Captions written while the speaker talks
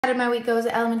How did my week go as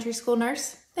an elementary school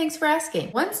nurse? Thanks for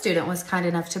asking. One student was kind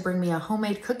enough to bring me a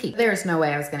homemade cookie. There's no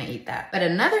way I was gonna eat that. But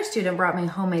another student brought me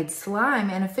homemade slime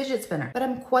and a fidget spinner. But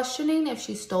I'm questioning if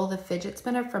she stole the fidget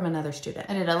spinner from another student.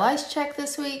 I did a lice check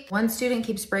this week. One student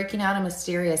keeps breaking out in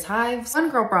mysterious hives. One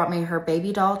girl brought me her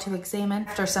baby doll to examine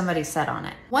after somebody sat on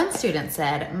it. One student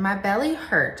said, my belly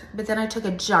hurt, but then I took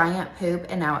a giant poop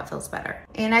and now it feels better.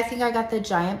 And I think I got the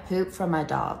giant poop from my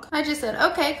dog. I just said,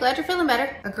 okay, glad you're feeling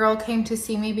better. A girl came to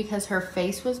see me because her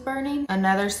face was burning.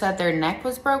 Another said their neck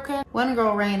was broken. One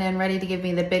girl ran in ready to give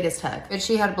me the biggest hug, but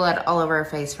she had blood all over her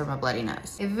face from a bloody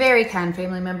nose. A very kind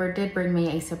family member did bring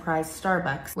me a surprise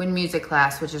Starbucks when music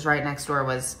class, which is right next door,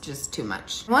 was just too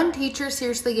much. One teacher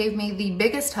seriously gave me the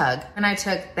biggest hug, and I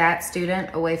took that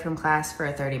student away from class for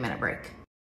a 30-minute break.